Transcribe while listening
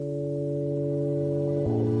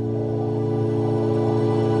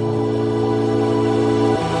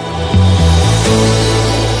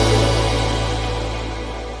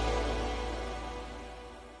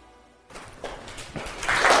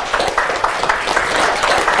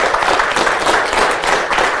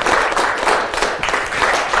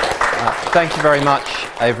Thank you very much,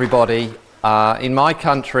 everybody. In my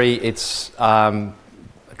country, it's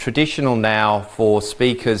traditional now for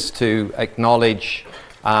speakers to acknowledge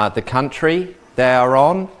the country they are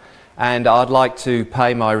on, and I'd like to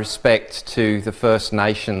pay my respect to the First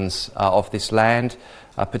Nations of this land,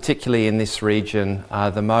 particularly in this region,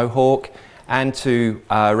 the Mohawk, and to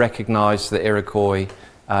recognise the Iroquois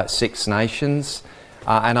Six Nations.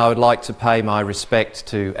 And I would like to pay my respect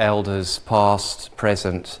to elders past,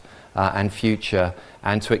 present and future,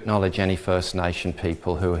 and to acknowledge any First Nation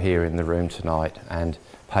people who are here in the room tonight and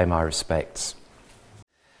pay my respects.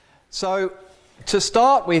 So, to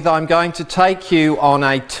start with, I'm going to take you on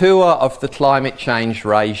a tour of the climate change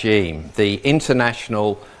regime, the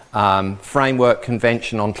International Framework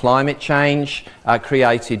Convention on Climate Change,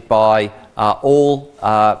 created by all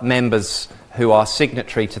members who are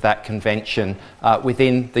signatory to that convention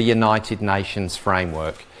within the United Nations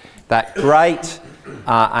framework. That great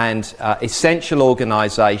and essential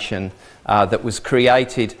organisation that was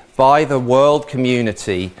created by the world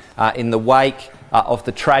community in the wake of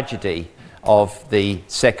the tragedy of the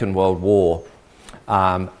Second World War.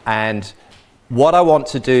 And what I want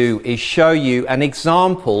to do is show you an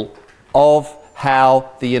example of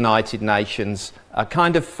how the United Nations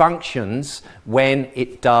kind of functions when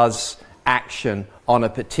it does action on a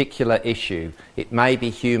particular issue. It may be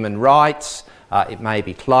human rights, it may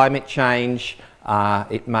be climate change,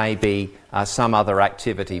 it may be some other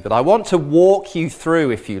activity. But I want to walk you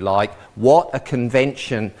through, if you like, what a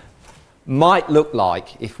convention might look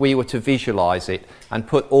like if we were to visualise it and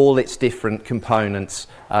put all its different components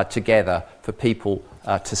together for people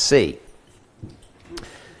to see.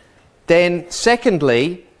 Then,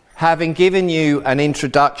 secondly, having given you an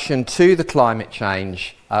introduction to the climate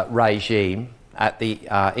change regime at the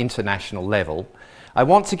international level, I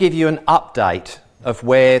want to give you an update of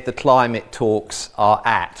where the climate talks are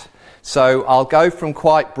at. So I'll go from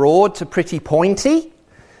quite broad to pretty pointy,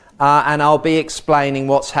 and I'll be explaining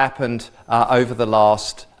what's happened over the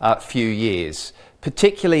last few years,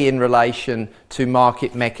 particularly in relation to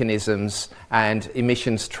market mechanisms and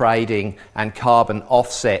emissions trading and carbon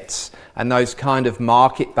offsets and those kind of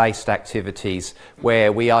market-based activities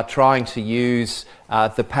where we are trying to use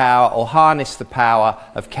the power or harness the power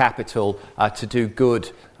of capital to do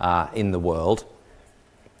good in the world.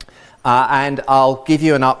 And I'll give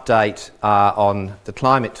you an update on the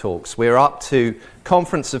climate talks. We're up to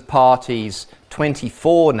Conference of Parties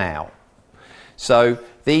 24 now. So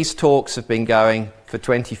these talks have been going for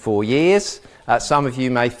 24 years. Some of you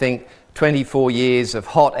may think 24 years of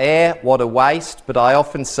hot air, what a waste, but I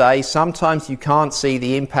often say sometimes you can't see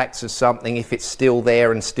the impacts of something if it's still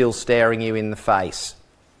there and still staring you in the face.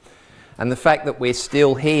 And the fact that we're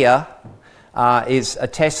still here is a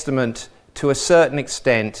testament to a certain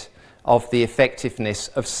extent of the effectiveness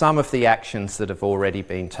of some of the actions that have already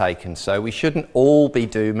been taken. So we shouldn't all be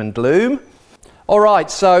doom and gloom. All right,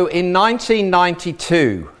 so in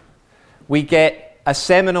 1992, we get a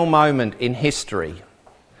seminal moment in history.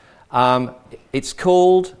 It's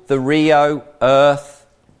called the Rio Earth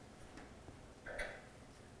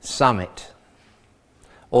Summit,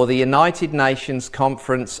 or the United Nations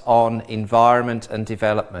Conference on Environment and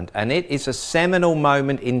Development, and it is a seminal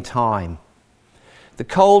moment in time. The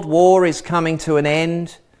Cold War is coming to an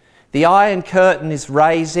end. The Iron Curtain is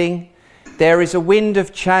raising. There is a wind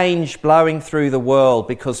of change blowing through the world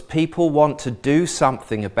because people want to do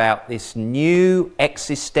something about this new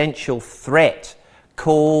existential threat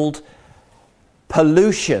called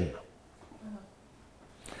pollution.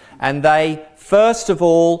 And they, first of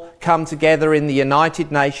all, come together in the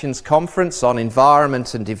United Nations Conference on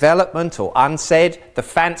Environment and Development, or UNCED, the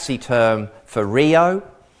fancy term for Rio.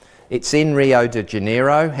 It's in Rio de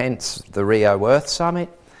Janeiro, hence the Rio Earth Summit.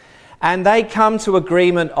 And they come to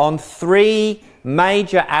agreement on three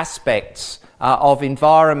major aspects of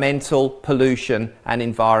environmental pollution and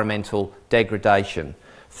environmental degradation.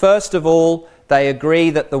 First of all, they agree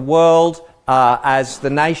that the world, as the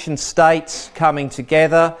nation states coming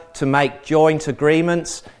together to make joint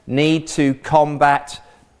agreements, need to combat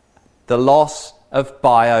the loss of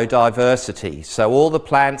biodiversity. So all the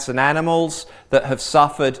plants and animals that have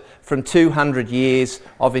suffered from 200 years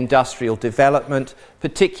of industrial development,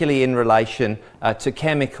 particularly in relation to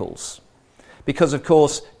chemicals. Because, of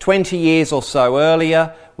course, 20 years or so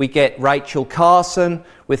earlier, we get Rachel Carson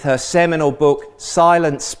with her seminal book,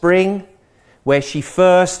 Silent Spring, where she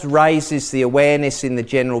first raises the awareness in the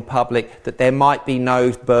general public that there might be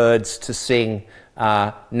no birds to sing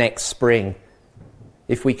next spring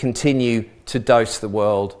if we continue to dose the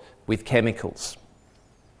world with chemicals.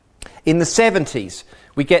 In the 70s,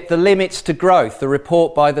 we get the limits to growth, the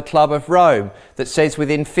report by the Club of Rome that says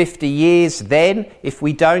within 50 years then, if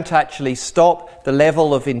we don't actually stop the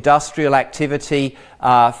level of industrial activity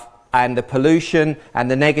and the pollution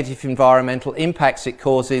and the negative environmental impacts it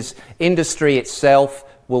causes, industry itself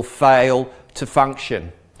will fail to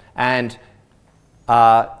function. And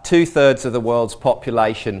 2/3 of the world's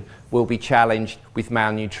population will be challenged with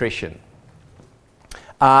malnutrition.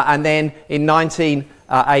 And then in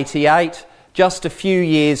 1988, just a few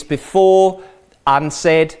years before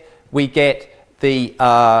UNCED, we get the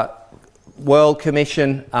World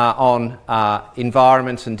Commission on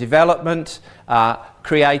Environment and Development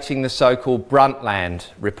creating the so-called Brundtland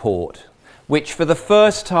Report, which for the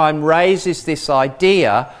first time raises this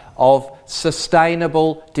idea of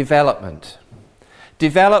sustainable development.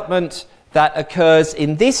 Development that occurs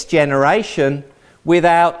in this generation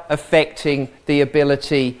without affecting the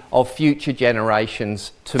ability of future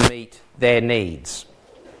generations to meet their needs.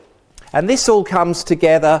 And this all comes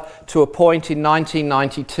together to a point in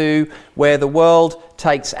 1992 where the world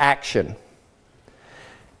takes action.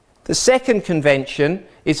 The second convention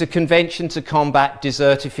is a convention to combat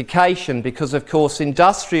desertification because, of course,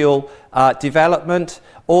 industrial development,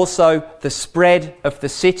 also the spread of the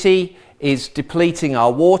city, is depleting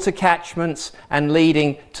our water catchments and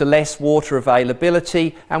leading to less water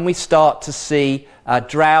availability, and we start to see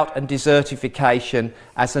drought and desertification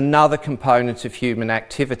as another component of human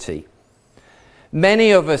activity.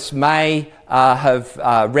 Many of us may have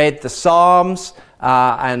read the Psalms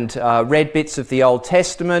and read bits of the Old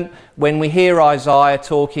Testament. When we hear Isaiah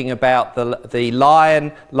talking about the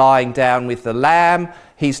lion lying down with the lamb,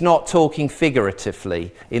 he's not talking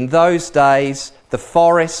figuratively. In those days, the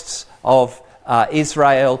forests of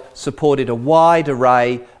Israel supported a wide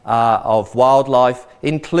array of wildlife,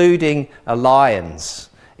 including lions,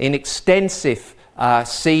 in extensive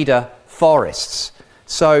cedar forests.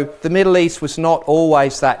 So the Middle East was not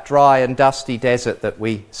always that dry and dusty desert that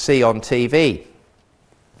we see on TV,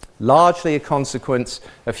 largely a consequence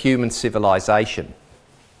of human civilization.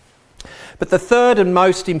 But the third and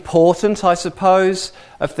most important, I suppose,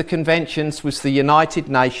 of the conventions was the United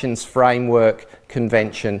Nations Framework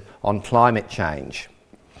Convention on Climate Change.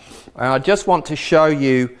 And I just want to show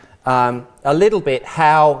you a little bit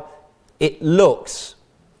how it looks.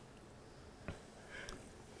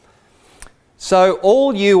 So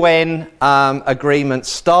all UN agreements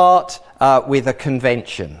start with a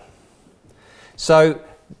convention. So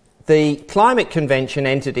the Climate Convention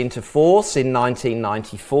entered into force in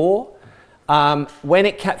 1994. When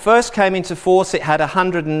it first came into force, it had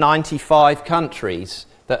 195 countries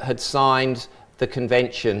that had signed the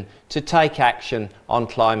convention to take action on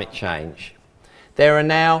climate change. There are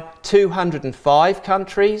now 205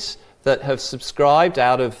 countries that have subscribed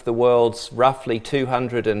out of the world's roughly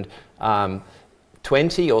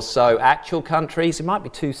 220 or so actual countries. It might be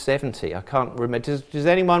 270, I can't remember. Does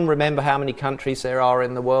anyone remember how many countries there are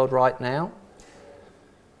in the world right now?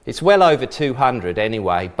 It's well over 200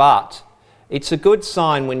 anyway, but it's a good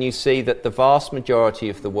sign when you see that the vast majority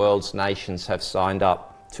of the world's nations have signed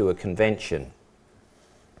up to a convention.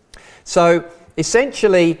 So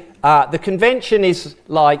essentially, the convention is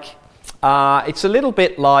like, it's a little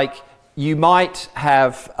bit like you might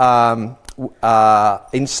have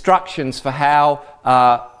instructions for how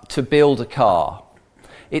to build a car.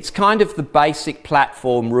 It's kind of the basic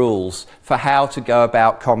platform rules for how to go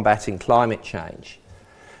about combating climate change.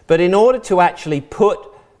 But in order to actually put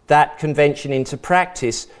that convention into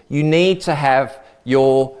practice, you need to have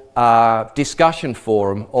your discussion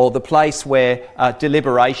forum, or the place where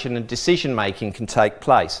deliberation and decision making can take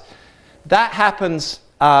place. That happens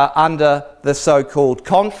under the so-called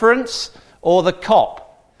conference, or the COP,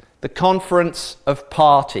 the Conference of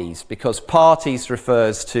Parties, because parties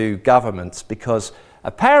refers to governments, because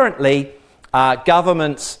apparently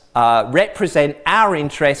governments represent our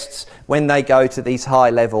interests when they go to these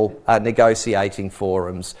high-level negotiating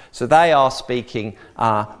forums. So they are speaking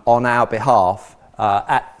on our behalf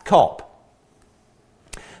at COP.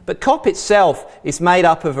 But COP itself is made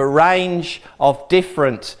up of a range of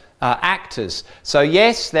different actors. So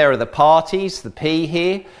yes, there are the parties, the P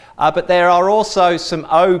here, but there are also some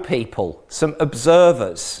O people, some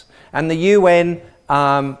observers. And the UN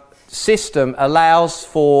system allows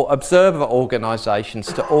for observer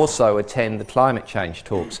organisations to also attend the climate change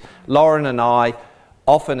talks. Lauren and I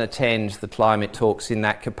often attend the climate talks in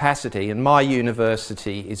that capacity, and my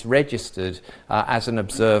university is registered as an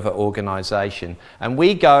observer organisation. And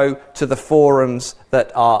we go to the forums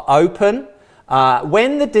that are open.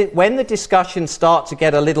 When the discussions start to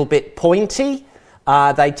get a little bit pointy,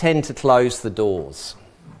 they tend to close the doors.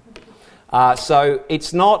 So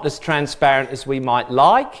it's not as transparent as we might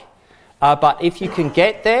like, but if you can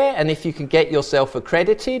get there and if you can get yourself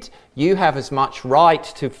accredited, you have as much right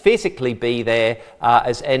to physically be there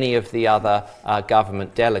as any of the other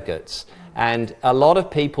government delegates. And a lot of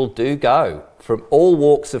people do go from all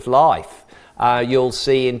walks of life. You'll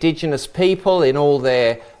see Indigenous people in all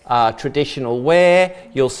their traditional wear.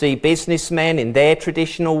 You'll see businessmen in their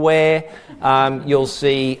traditional wear. You'll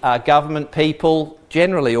see government people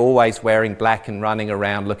generally always wearing black and running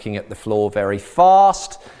around looking at the floor very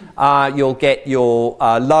fast. You'll get your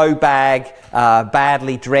low bag,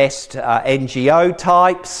 badly dressed NGO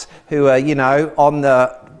types who are, you know, on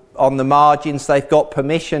the margins. They've got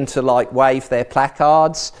permission to like wave their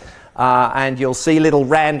placards. And you'll see little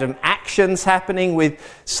random actions happening with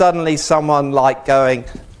suddenly someone like going,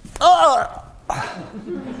 "Ugh!"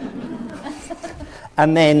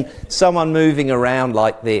 and then someone moving around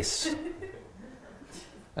like this.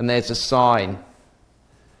 And there's a sign.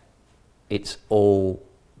 It's all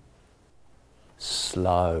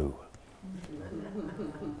slow.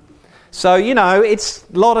 So, you know, it's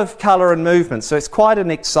a lot of colour and movement. So it's quite an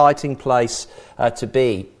exciting place to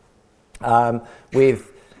be with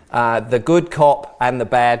the good cop and the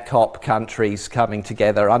bad cop countries coming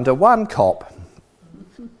together under one cop.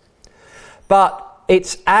 But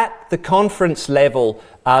it's at the conference level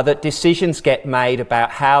that decisions get made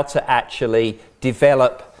about how to actually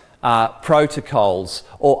develop protocols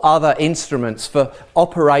or other instruments for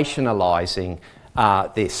operationalising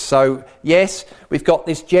this. So yes, we've got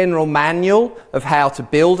this general manual of how to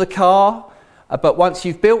build a car, but once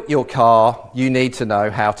you've built your car, you need to know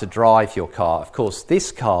how to drive your car. Of course, this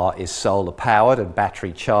car is solar powered and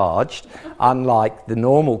battery charged, unlike the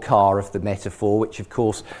normal car of the metaphor, which of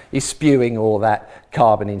course is spewing all that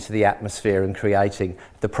carbon into the atmosphere and creating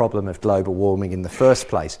the problem of global warming in the first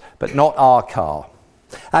place, but not our car.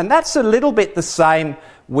 And that's a little bit the same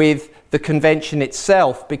with the convention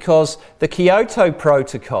itself, because the Kyoto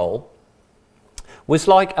Protocol was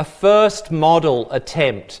like a first model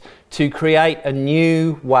attempt to create a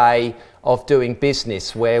new way of doing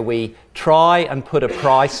business where we try and put a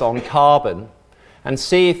price on carbon and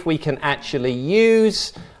see if we can actually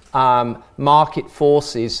use market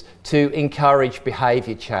forces to encourage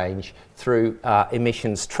behaviour change through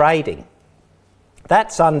emissions trading.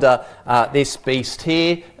 That's under this beast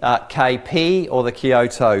here, KP, or the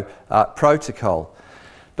Kyoto Protocol.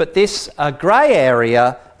 But this grey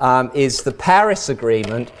area is the Paris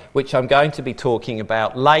Agreement, which I'm going to be talking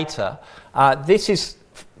about later. This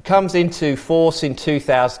comes into force in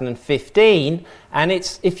 2015, and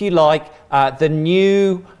it's, if you like, the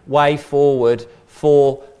new way forward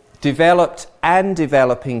for developed and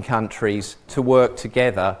developing countries to work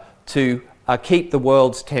together to keep the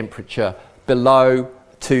world's temperature below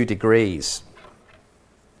 2 degrees.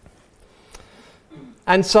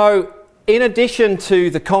 And so, in addition to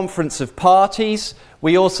the Conference of Parties,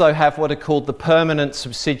 we also have what are called the permanent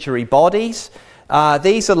subsidiary bodies.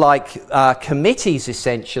 These are like committees,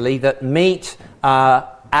 essentially, that meet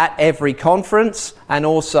at every conference and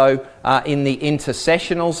also in the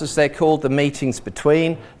intersessionals, as they're called, the meetings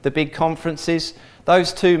between the big conferences.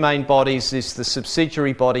 Those two main bodies is the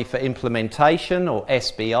Subsidiary Body for Implementation, or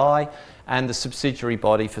SBI, and the Subsidiary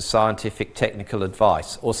Body for Scientific Technical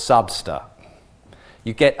Advice, or SUBSTA.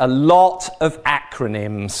 You get a lot of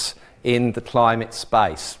acronyms in the climate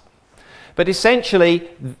space. But essentially,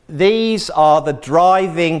 these are the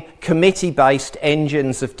driving committee-based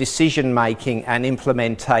engines of decision-making and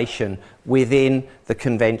implementation within the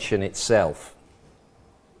convention itself.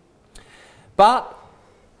 But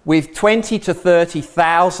with 20 to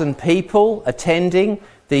 30,000 people attending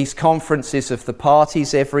these conferences of the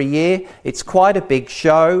parties every year, it's quite a big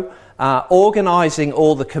show. Organising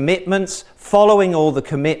all the commitments, following all the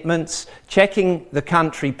commitments, checking the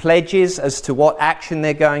country pledges as to what action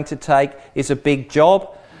they're going to take is a big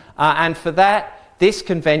job. And for that, this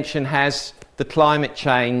convention has the Climate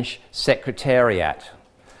Change Secretariat.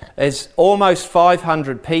 There's almost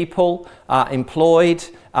 500 people employed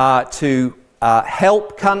to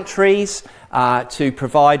help countries, to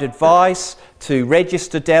provide advice, to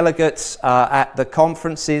register delegates at the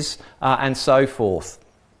conferences, and so forth.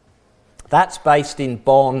 That's based in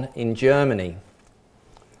Bonn in Germany.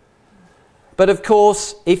 But of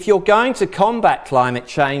course, if you're going to combat climate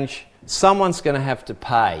change, someone's going to have to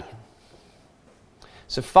pay.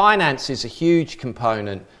 So finance is a huge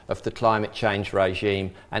component of the climate change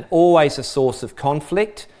regime and always a source of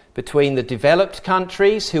conflict between the developed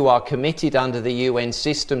countries who are committed under the UN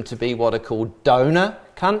system to be what are called donor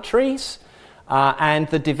countries and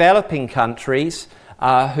the developing countries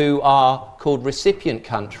who are called recipient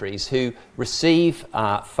countries, who receive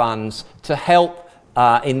funds to help,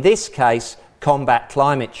 in this case, combat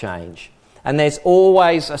climate change. And there's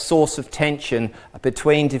always a source of tension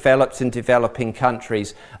between developed and developing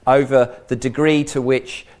countries over the degree to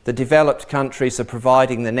which the developed countries are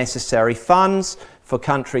providing the necessary funds for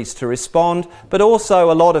countries to respond, but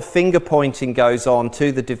also a lot of finger pointing goes on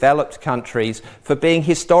to the developed countries for being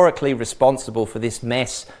historically responsible for this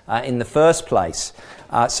mess in the first place.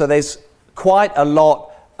 So there's quite a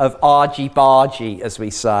lot of argy-bargy, as we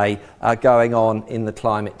say, going on in the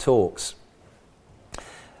climate talks.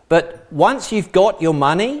 But once you've got your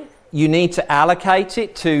money, you need to allocate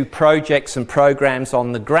it to projects and programs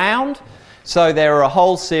on the ground. So there are a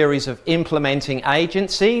whole series of implementing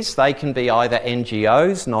agencies. They can be either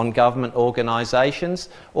NGOs, non-government organisations,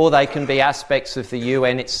 or they can be aspects of the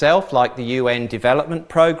UN itself, like the UN Development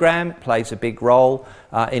Programme. It plays a big role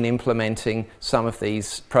in implementing some of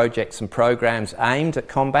these projects and programs aimed at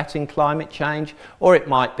combating climate change. Or it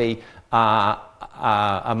might be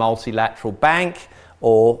a multilateral bank,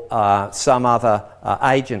 or some other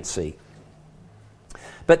agency.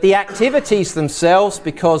 But the activities themselves,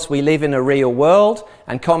 because we live in a real world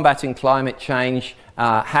and combating climate change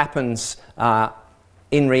happens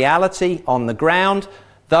in reality on the ground,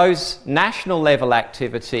 those national level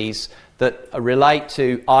activities that relate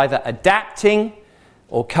to either adapting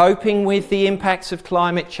or coping with the impacts of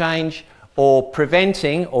climate change or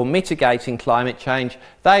preventing or mitigating climate change,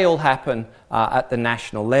 they all happen at the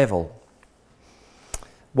national level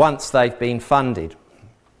once they've been funded.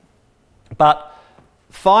 But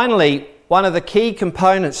finally, one of the key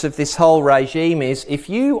components of this whole regime is if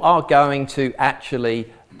you are going to actually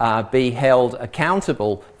be held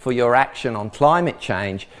accountable for your action on climate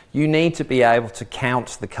change, you need to be able to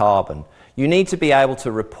count the carbon. You need to be able to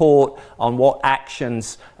report on what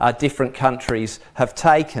actions different countries have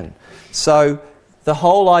taken. So the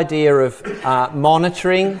whole idea of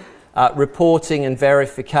monitoring, reporting and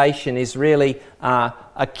verification is really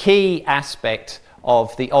a key aspect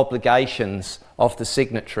of the obligations of the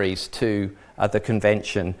signatories to the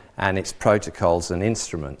Convention and its protocols and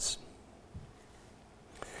instruments.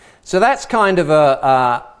 So that's kind of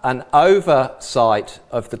an oversight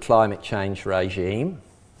of the climate change regime.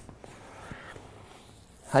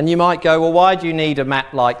 And you might go, well, why do you need a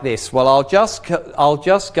map like this? Well, I'll just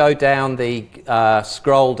go down the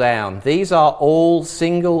scroll down. These are all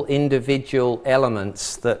single individual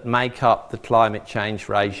elements that make up the climate change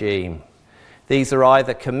regime. These are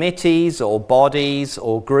either committees or bodies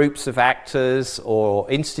or groups of actors or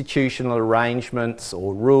institutional arrangements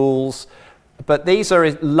or rules, but these are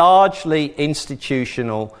largely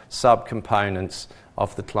institutional subcomponents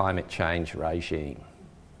of the climate change regime.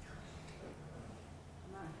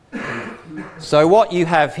 So what you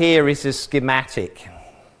have here is a schematic.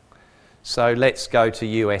 So let's go to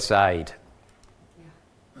USAID.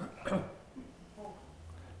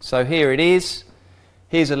 So here it is.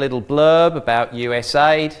 Here's a little blurb about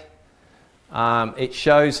USAID. It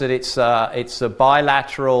shows that it's a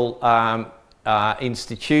bilateral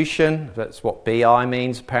institution. That's what BI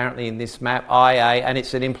means apparently in this map, IA, and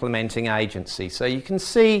it's an implementing agency. So you can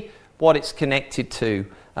see what it's connected to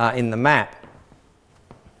in the map.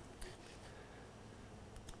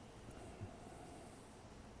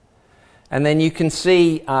 And then you can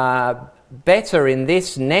see better in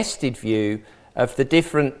this nested view of the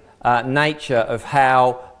different nature of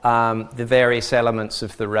how the various elements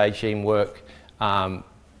of the regime work.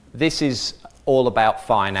 This is all about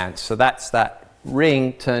finance. So that's that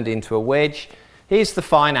ring turned into a wedge. Here's the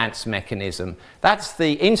finance mechanism. That's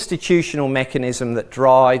the institutional mechanism that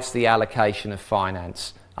drives the allocation of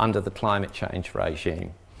finance under the climate change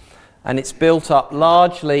regime. And it's built up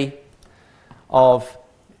largely of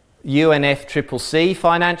UNFCCC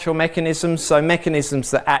financial mechanisms, so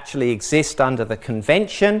mechanisms that actually exist under the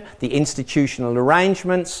Convention, the institutional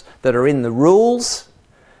arrangements that are in the rules.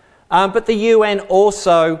 But the UN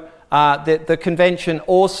also, the Convention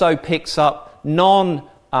also picks up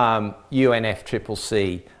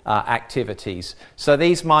non-UNFCCC activities. So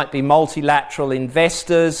these might be multilateral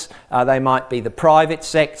investors, they might be the private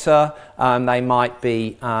sector, they might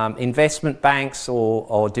be investment banks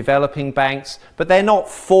or developing banks, but they're not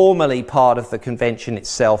formally part of the Convention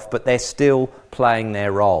itself, but they're still playing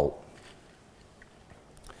their role.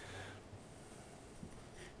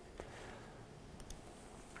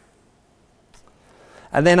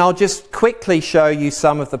 And then I'll just quickly show you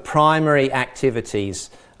some of the primary activities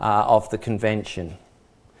of the Convention.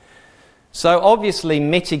 So obviously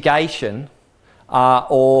mitigation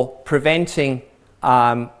or preventing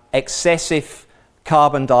excessive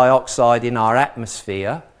carbon dioxide in our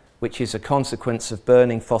atmosphere which is a consequence of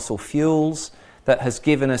burning fossil fuels, that has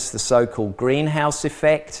given us the so-called greenhouse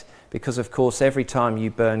effect, because of course every time you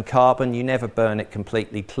burn carbon, you never burn it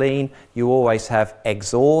completely clean, you always have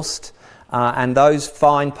exhaust, and those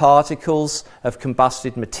fine particles of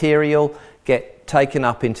combusted material get taken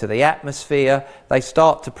up into the atmosphere, they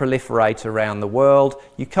start to proliferate around the world,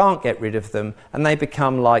 you can't get rid of them, and they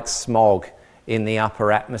become like smog in the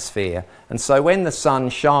upper atmosphere. And so when the sun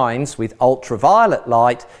shines with ultraviolet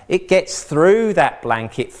light, it gets through that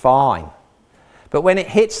blanket fine. But when it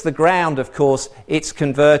hits the ground, of course, it's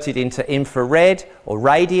converted into infrared or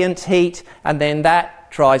radiant heat, and then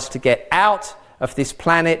that tries to get out of this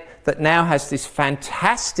planet that now has this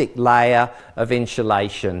fantastic layer of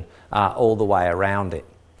insulation all the way around it.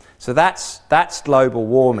 So that's global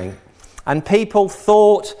warming. And people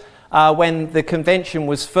thought when the convention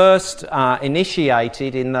was first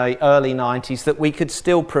initiated in the early 90s that we could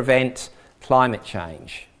still prevent climate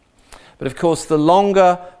change. But of course, the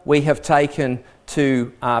longer we have taken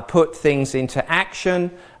to put things into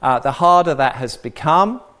action, the harder that has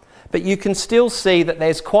become. But you can still see that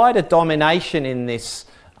there's quite a domination in this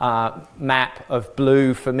map of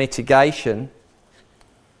blue for mitigation,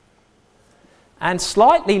 and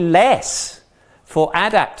slightly less for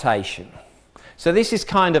adaptation. So this is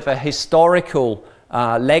kind of a historical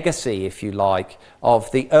legacy, if you like,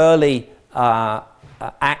 of the early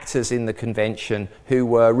actors in the convention who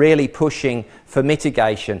were really pushing for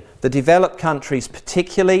mitigation. The developed countries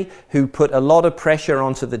particularly, who put a lot of pressure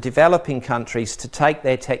onto the developing countries to take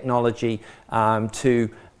their technology to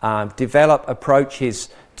develop approaches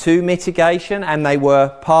to mitigation, and they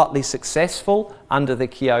were partly successful under the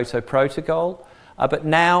Kyoto Protocol, but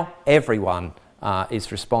now everyone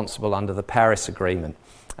is responsible under the Paris Agreement.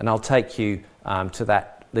 And I'll take you to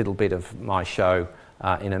that little bit of my show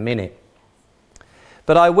in a minute.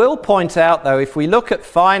 But I will point out, though, if we look at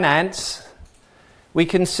finance, we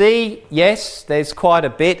can see, yes, there's quite a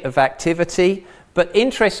bit of activity, but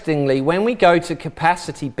interestingly, when we go to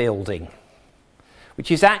capacity building, which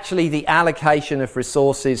is actually the allocation of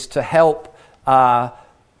resources to help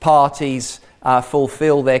parties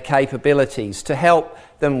fulfill their capabilities, to help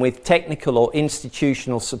them with technical or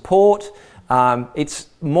institutional support, it's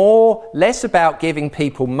less about giving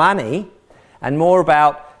people money and more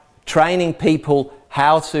about training people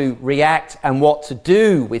how to react and what to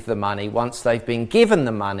do with the money once they've been given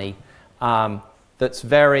the money. That's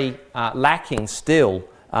very lacking still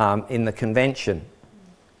in the convention.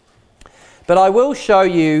 But I will show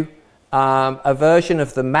you a version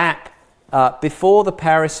of the map before the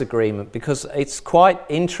Paris Agreement, because it's quite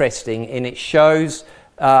interesting and it shows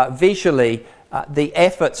visually the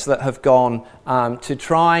efforts that have gone to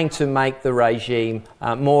trying to make the regime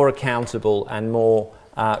more accountable and more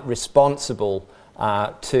responsible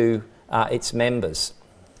to its members.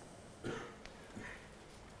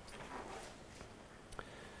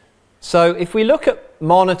 So if we look at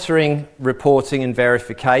monitoring, reporting and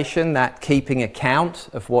verification, that keeping account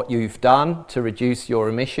of what you've done to reduce your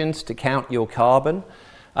emissions, to count your carbon,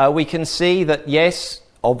 we can see that yes,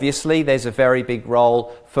 obviously there's a very big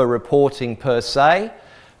role for reporting per se,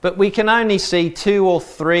 but we can only see 2 or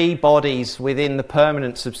 3 bodies within the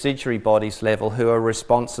permanent subsidiary bodies level who are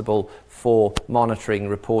responsible for monitoring,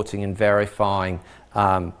 reporting and verifying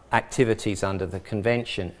activities under the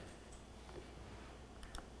convention.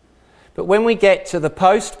 But when we get to the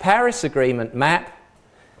post-Paris Agreement map,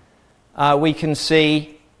 we can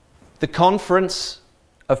see the conference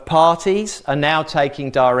of parties are now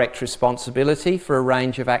taking direct responsibility for a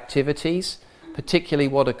range of activities, particularly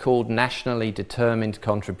what are called nationally determined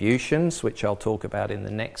contributions, which I'll talk about in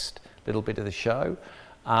the next little bit of the show.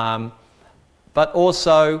 But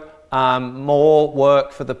also more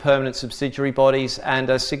work for the permanent subsidiary bodies and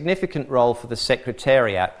a significant role for the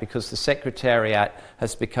Secretariat, because the Secretariat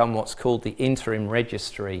has become what's called the interim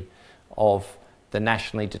registry of the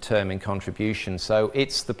nationally determined contributions. So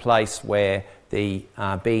it's the place where the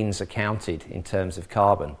beans are counted in terms of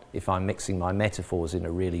carbon, if I'm mixing my metaphors in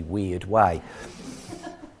a really weird way.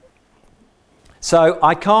 So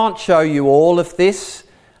I can't show you all of this.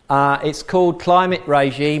 It's called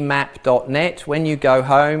climateregiememap.net. When you go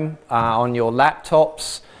home on your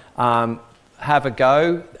laptops, have a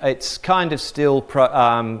go. It's kind of still, sort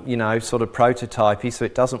of prototypey, so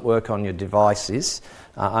it doesn't work on your devices,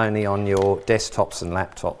 only on your desktops and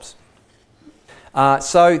laptops.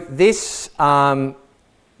 So this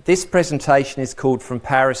presentation is called From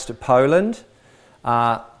Paris to Poland,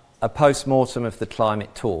 a post-mortem of the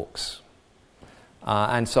climate talks.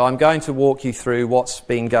 And so I'm going to walk you through what's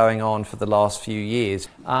been going on for the last few years.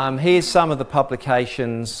 Here's some of the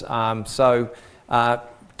publications.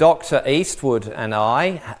 Dr. Eastwood and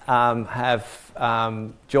I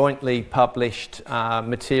have jointly published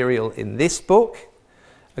material in this book,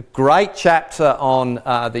 a great chapter on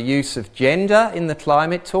the use of gender in the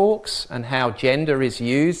climate talks and how gender is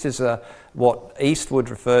used as what Eastwood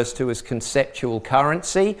refers to as conceptual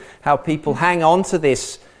currency, how people hang on to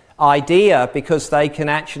this idea because they can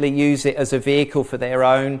actually use it as a vehicle for their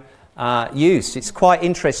own use. It's quite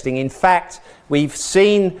interesting. In fact, we've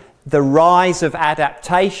seen the rise of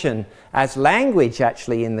adaptation as language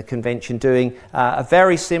actually in the convention doing a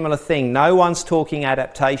very similar thing. No one's talking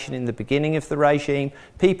adaptation in the beginning of the regime.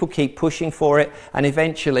 People keep pushing for it, and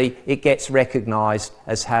eventually it gets recognised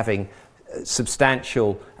as having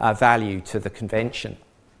substantial value to the convention.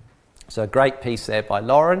 So a great piece there by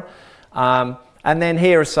Lauren. And then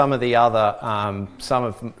here are some of the other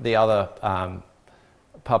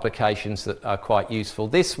publications that are quite useful.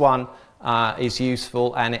 This one is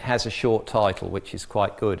useful, and it has a short title, which is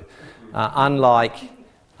quite good. Unlike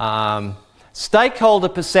stakeholder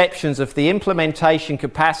perceptions of the implementation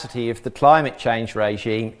capacity of the climate change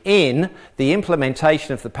regime in the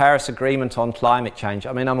implementation of the Paris Agreement on climate change.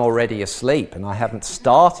 I mean, I'm already asleep and I haven't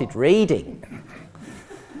started reading,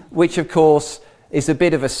 which of course is a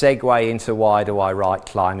bit of a segue into why do I write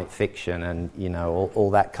climate fiction and, you know,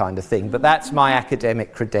 all that kind of thing. But that's my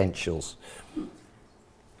academic credentials.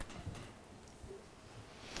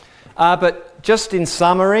 But just in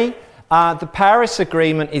summary, the Paris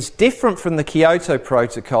Agreement is different from the Kyoto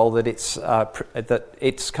Protocol that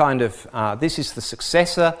it's kind of, this is the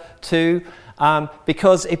successor to,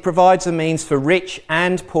 because it provides a means for rich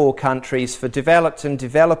and poor countries, for developed and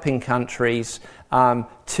developing countries,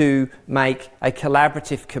 to make a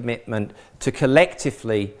collaborative commitment to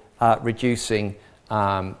collectively reducing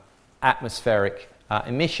atmospheric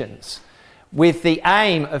emissions, with the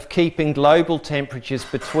aim of keeping global temperatures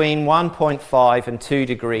between 1.5 and 2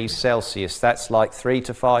 degrees Celsius, that's like 3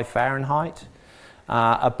 to 5 Fahrenheit,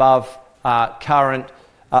 above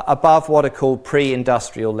above what are called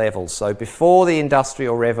pre-industrial levels. So before the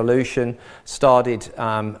Industrial Revolution started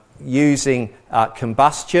using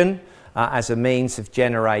combustion as a means of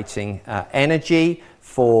generating energy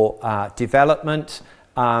for development,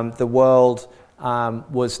 the world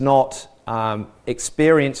was not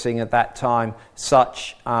experiencing at that time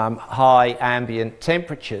such high ambient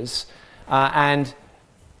temperatures, and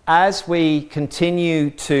as we continue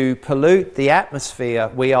to pollute the atmosphere,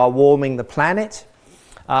 we are warming the planet.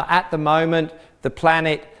 At the moment, the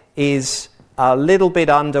planet is a little bit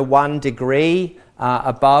under 1 degree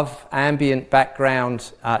above ambient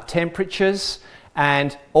background temperatures,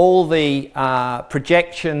 and all the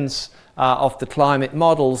projections of the climate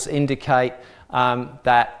models indicate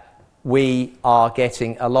that we are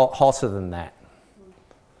getting a lot hotter than that.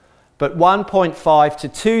 But 1.5 to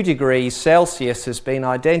 2 degrees Celsius has been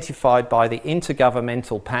identified by the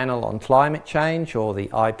Intergovernmental Panel on Climate Change, or the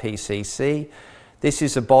IPCC. This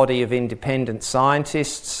is a body of independent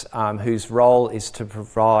scientists whose role is to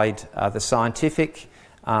provide the scientific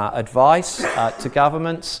advice to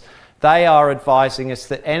governments. They are advising us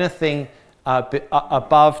that anything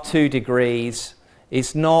above 2 degrees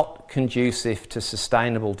is not conducive to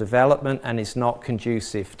sustainable development and is not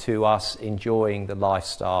conducive to us enjoying the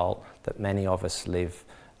lifestyle that many of us live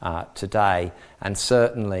today. And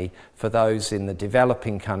certainly for those in the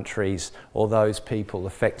developing countries or those people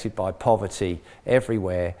affected by poverty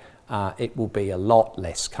everywhere, it will be a lot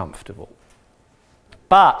less comfortable.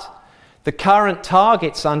 But the current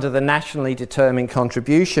targets under the nationally determined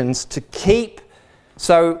contributions to keep.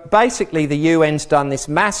 So basically the UN's done this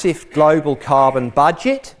massive global carbon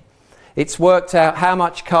budget. It's worked out how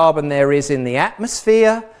much carbon there is in the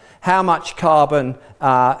atmosphere, how much carbon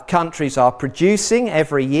countries are producing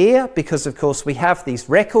every year, because of course we have these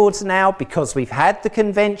records now because we've had the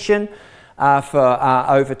convention for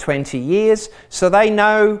over 20 years. So they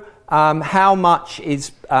know how much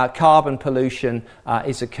is carbon pollution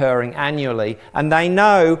is occurring annually, and they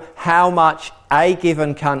know how much a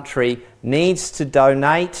given country needs to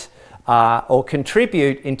donate or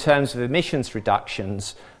contribute in terms of emissions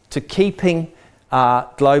reductions to keeping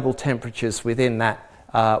global temperatures within that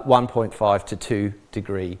 1.5 to 2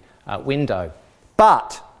 degree window.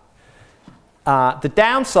 But the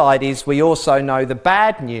downside is we also know the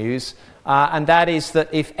bad news, and that is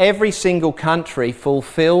that if every single country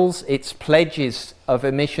fulfills its pledges of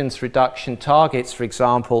emissions reduction targets, for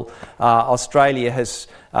example, Australia has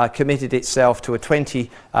committed itself to a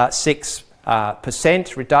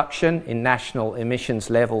 26% reduction in national emissions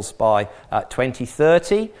levels by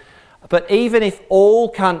 2030. But even if all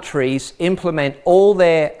countries implement all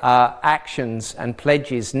their actions and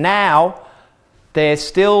pledges now, they're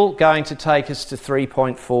still going to take us to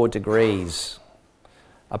 3.4 degrees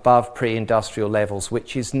above pre-industrial levels,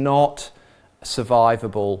 which is not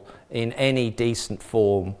survivable in any decent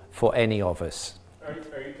form for any of us. Are you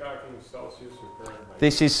talking Celsius or Fahrenheit?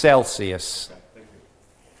 This is Celsius. Okay,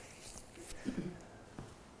 thank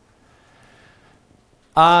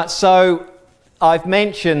you. So I've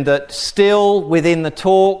mentioned that still within the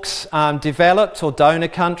talks, developed or donor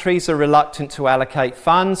countries are reluctant to allocate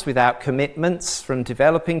funds without commitments from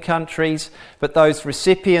developing countries, but those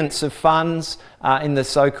recipients of funds in the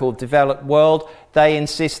so-called developed world, they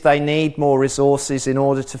insist they need more resources in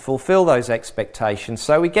order to fulfill those expectations.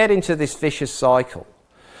 So we get into this vicious cycle.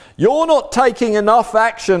 You're not taking enough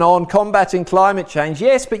action on combating climate change.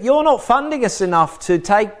 Yes, but you're not funding us enough to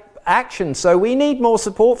take action, so we need more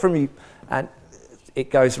support from you. And it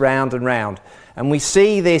goes round and round. And we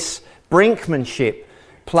see this brinkmanship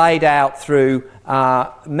played out through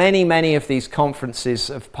many of these conferences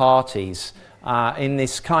of parties in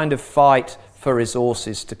this kind of fight for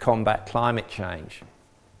resources to combat climate change.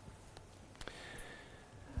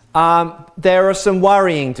 There are some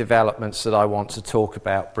worrying developments that I want to talk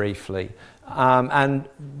about briefly. And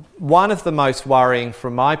one of the most worrying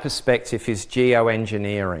from my perspective is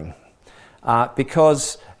geoengineering.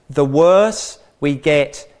 Because the worse we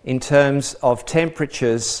get in terms of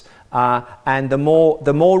temperatures and the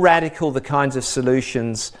more radical the kinds of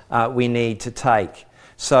solutions we need to take.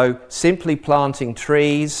 So simply planting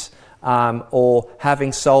trees or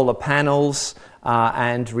having solar panels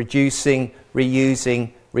and reducing,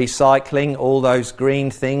 reusing, recycling, all those green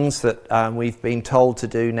things that we've been told to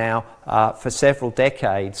do now for several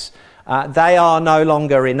decades, they are no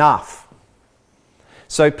longer enough.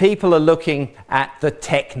 So people are looking at the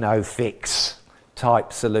techno-fix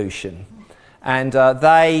type solution, and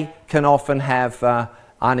they can often have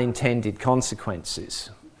unintended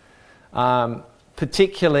consequences.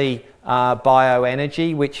 Particularly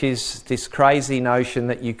bioenergy, which is this crazy notion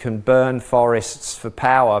that you can burn forests for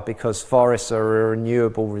power because forests are a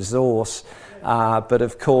renewable resource, but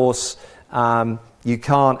of course you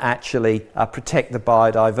can't actually protect the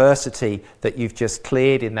biodiversity that you've just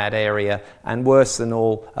cleared in that area, and worse than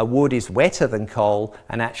all, wood is wetter than coal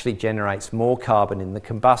and actually generates more carbon in the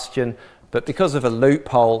combustion, but because of a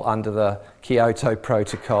loophole under the Kyoto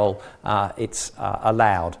Protocol, it's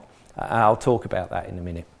allowed. I'll talk about that in a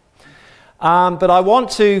minute. But I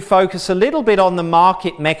want to focus a little bit on the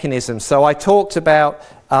market mechanism. So I talked about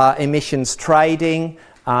emissions trading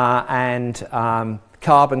and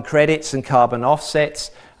carbon credits and carbon offsets.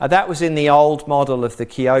 That was in the old model of the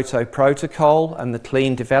Kyoto Protocol and the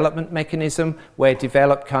Clean Development Mechanism, where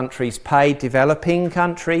developed countries paid developing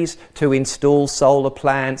countries to install solar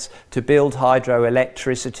plants, to build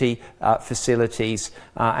hydroelectricity facilities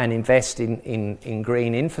and invest in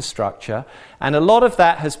green infrastructure. And a lot of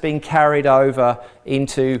that has been carried over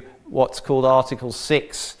into what's called Article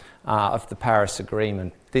 6 of the Paris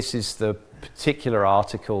Agreement. This is the particular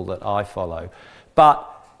article that I follow. But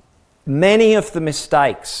many of the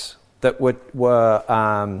mistakes that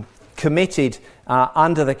were committed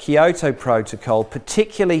under the Kyoto Protocol,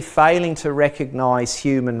 particularly failing to recognise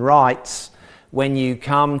human rights when you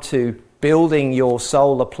come to building your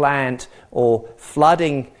solar plant or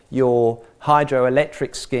flooding your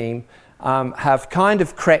hydroelectric scheme, have kind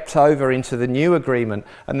of crept over into the new agreement.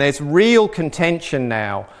 And there's real contention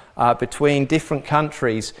now between different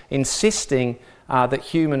countries insisting that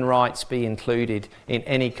human rights be included in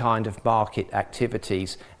any kind of market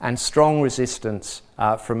activities, and strong resistance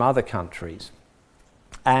from other countries.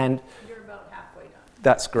 And you're about halfway done.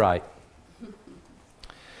 That's great.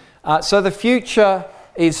 So the future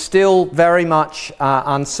is still very much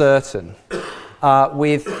uncertain,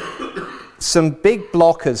 with some big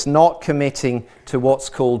blockers not committing to what's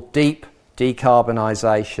called deep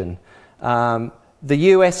decarbonisation. The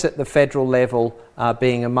US at the federal level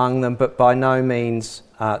being among them, but by no means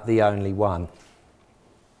the only one.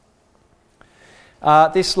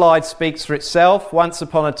 This slide speaks for itself. Once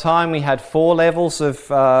upon a time we had 4 levels of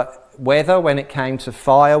weather when it came to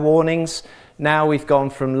fire warnings. Now we've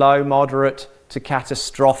gone from low, moderate to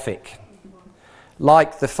catastrophic,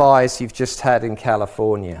 like the fires you've just had in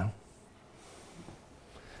California.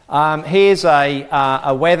 Here's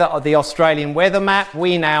the Australian weather map.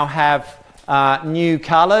 We now have new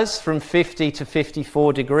colours from 50 to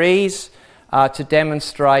 54 degrees to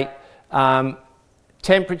demonstrate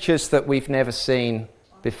temperatures that we've never seen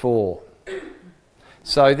before.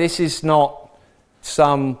 So this is not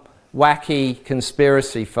some wacky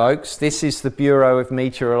conspiracy, folks. This is the Bureau of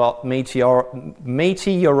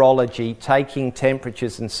Meteorology taking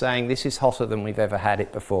temperatures and saying this is hotter than we've ever had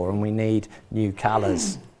it before and we need new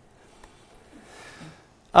colours.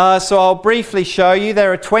 So I'll briefly show you.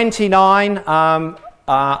 There are 29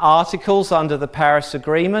 articles under the Paris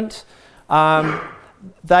Agreement.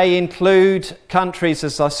 They include countries,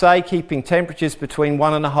 as I say, keeping temperatures between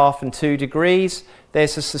 1.5 and 2 degrees.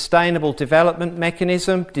 There's a sustainable development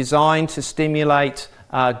mechanism designed to stimulate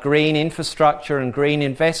green infrastructure and green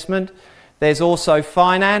investment. There's also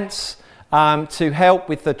finance to help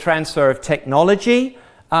with the transfer of technology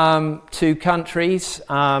to countries,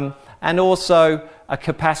 and also a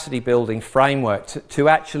capacity building framework to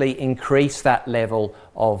actually increase that level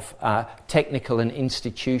of technical and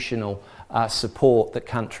institutional support that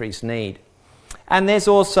countries need. And there's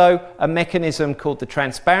also a mechanism called the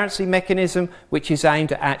transparency mechanism, which is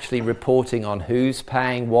aimed at actually reporting on who's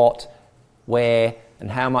paying what, where,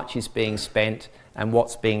 and how much is being spent and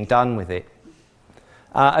what's being done with it,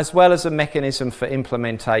 as well as a mechanism for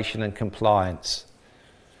implementation and compliance.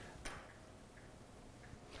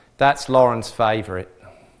 That's Lauren's favourite.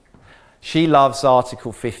 She loves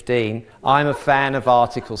Article 15. I'm a fan of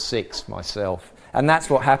Article 6 myself. And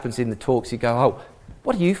that's what happens in the talks. You go, oh,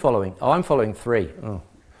 what are you following? Oh, I'm following 3. Oh,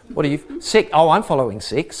 what are you? 6. Oh, I'm following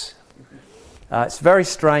 6. It's a very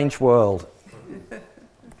strange world.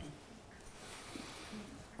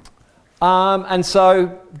 And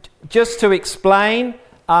so, just to explain,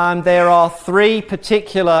 there are 3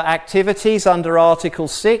 particular activities under Article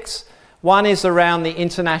 6. One is around the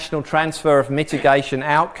International Transfer of Mitigation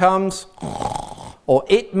Outcomes, or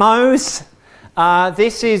ITMOs.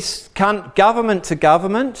 This is government to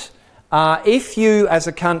government. If you as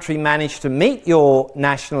a country manage to meet your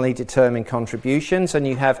nationally determined contributions and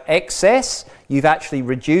you have excess, you've actually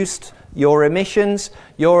reduced your emissions,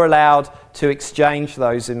 you're allowed to exchange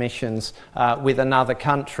those emissions with another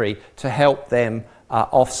country to help them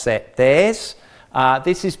offset theirs.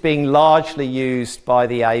 This is being largely used by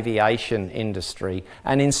the aviation industry,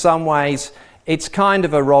 and in some ways it's kind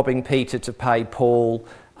of a robbing Peter to pay Paul.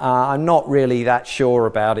 I'm not really that sure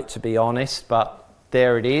about it, to be honest, but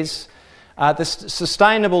there it is. The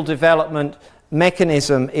Sustainable Development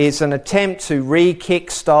Mechanism is an attempt to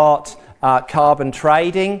re-kickstart carbon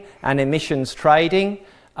trading and emissions trading.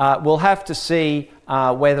 We'll have to see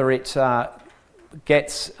whether it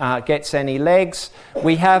gets any legs.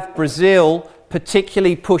 We have Brazil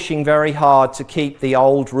particularly pushing very hard to keep the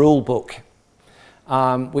old rule book,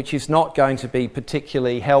 which is not going to be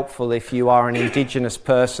particularly helpful if you are an indigenous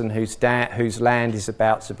person whose land is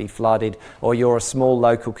about to be flooded, or you're a small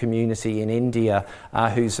local community in India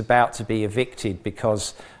who's about to be evicted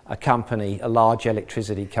because a large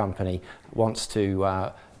electricity company wants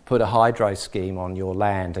to put a hydro scheme on your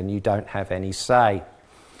land and you don't have any say.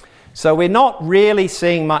 So we're not really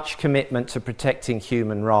seeing much commitment to protecting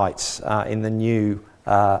human rights in the new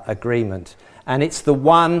agreement. And it's the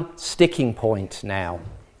one sticking point now.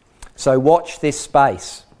 So watch this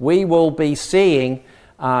space. We will be seeing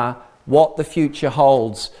what the future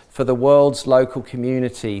holds for the world's local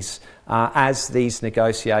communities as these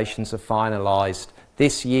negotiations are finalised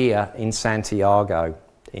this year in Santiago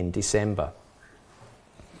in December.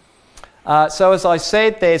 So as I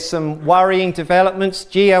said, there's some worrying developments.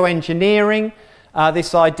 Geoengineering,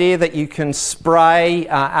 this idea that you can spray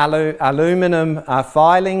aluminum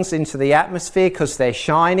filings into the atmosphere because they're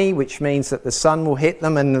shiny, which means that the sun will hit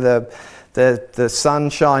them and the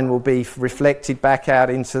sunshine will be reflected back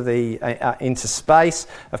out into space.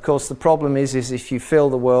 Of course, the problem is if you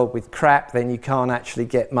fill the world with crap, then you can't actually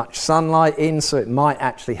get much sunlight in, so it might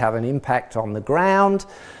actually have an impact on the ground.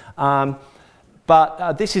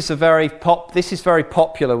 But this is very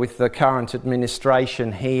popular with the current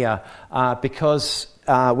administration here because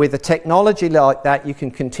with a technology like that, you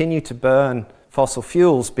can continue to burn fossil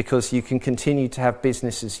fuels because you can continue to have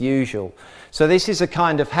business as usual. So this is a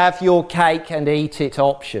kind of have your cake and eat it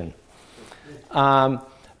option.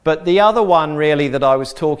 But the other one really that I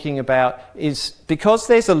was talking about is because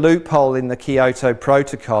there's a loophole in the Kyoto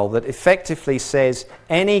Protocol that effectively says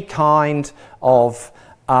any kind of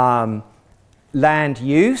land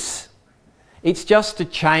use, it's just a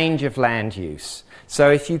change of land use. So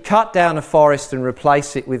if you cut down a forest and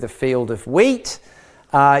replace it with a field of wheat,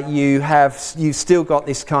 you've still got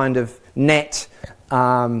this kind of net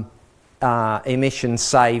emission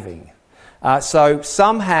saving. So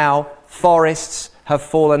somehow forests have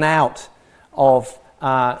fallen out of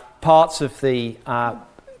parts of the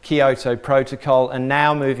Kyoto Protocol and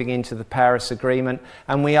now moving into the Paris Agreement,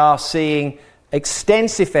 and we are seeing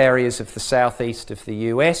extensive areas of the southeast of the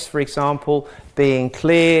US, for example, being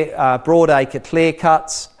broadacre clear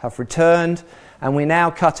cuts have returned, and we're now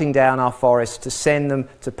cutting down our forests to send them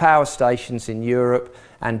to power stations in Europe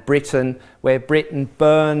and Britain, where Britain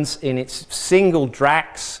burns in its single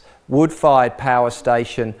Drax wood-fired power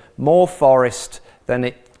station more forest than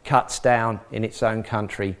it cuts down in its own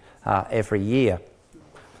country every year.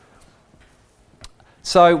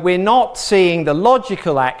 So we're not seeing the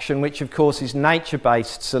logical action, which of course is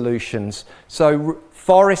nature-based solutions. So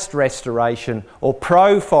forest restoration, or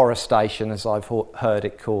pro-forestation as I've heard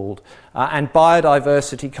it called, and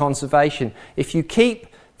biodiversity conservation. If you keep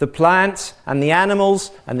the plants and the animals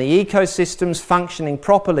and the ecosystems functioning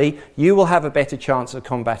properly, you will have a better chance of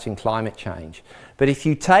combating climate change. But if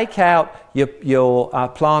you take out your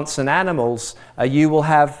plants and animals, you will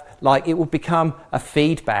have, it will become a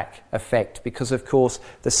feedback effect, because of course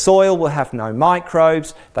the soil will have no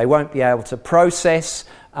microbes, they won't be able to process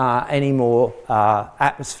any more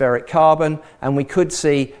atmospheric carbon, and we could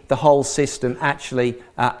see the whole system actually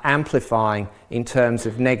amplifying in terms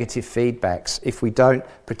of negative feedbacks if we don't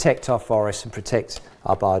protect our forests and protect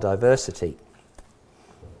our biodiversity.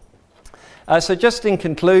 So just in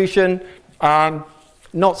conclusion,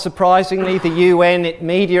 not surprisingly, the UN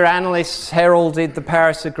media analysts heralded the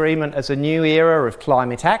Paris Agreement as a new era of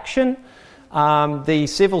climate action. The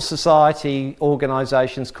civil society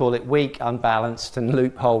organisations call it weak, unbalanced and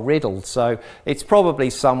loophole riddled, so it's probably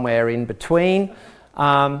somewhere in between.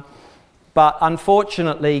 But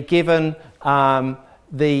unfortunately, given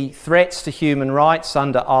the threats to human rights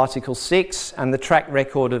under Article 6 and the track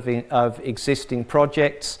record of existing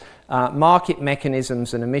projects, market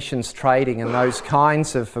mechanisms and emissions trading and those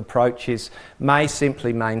kinds of approaches may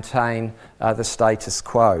simply maintain the status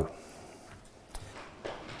quo.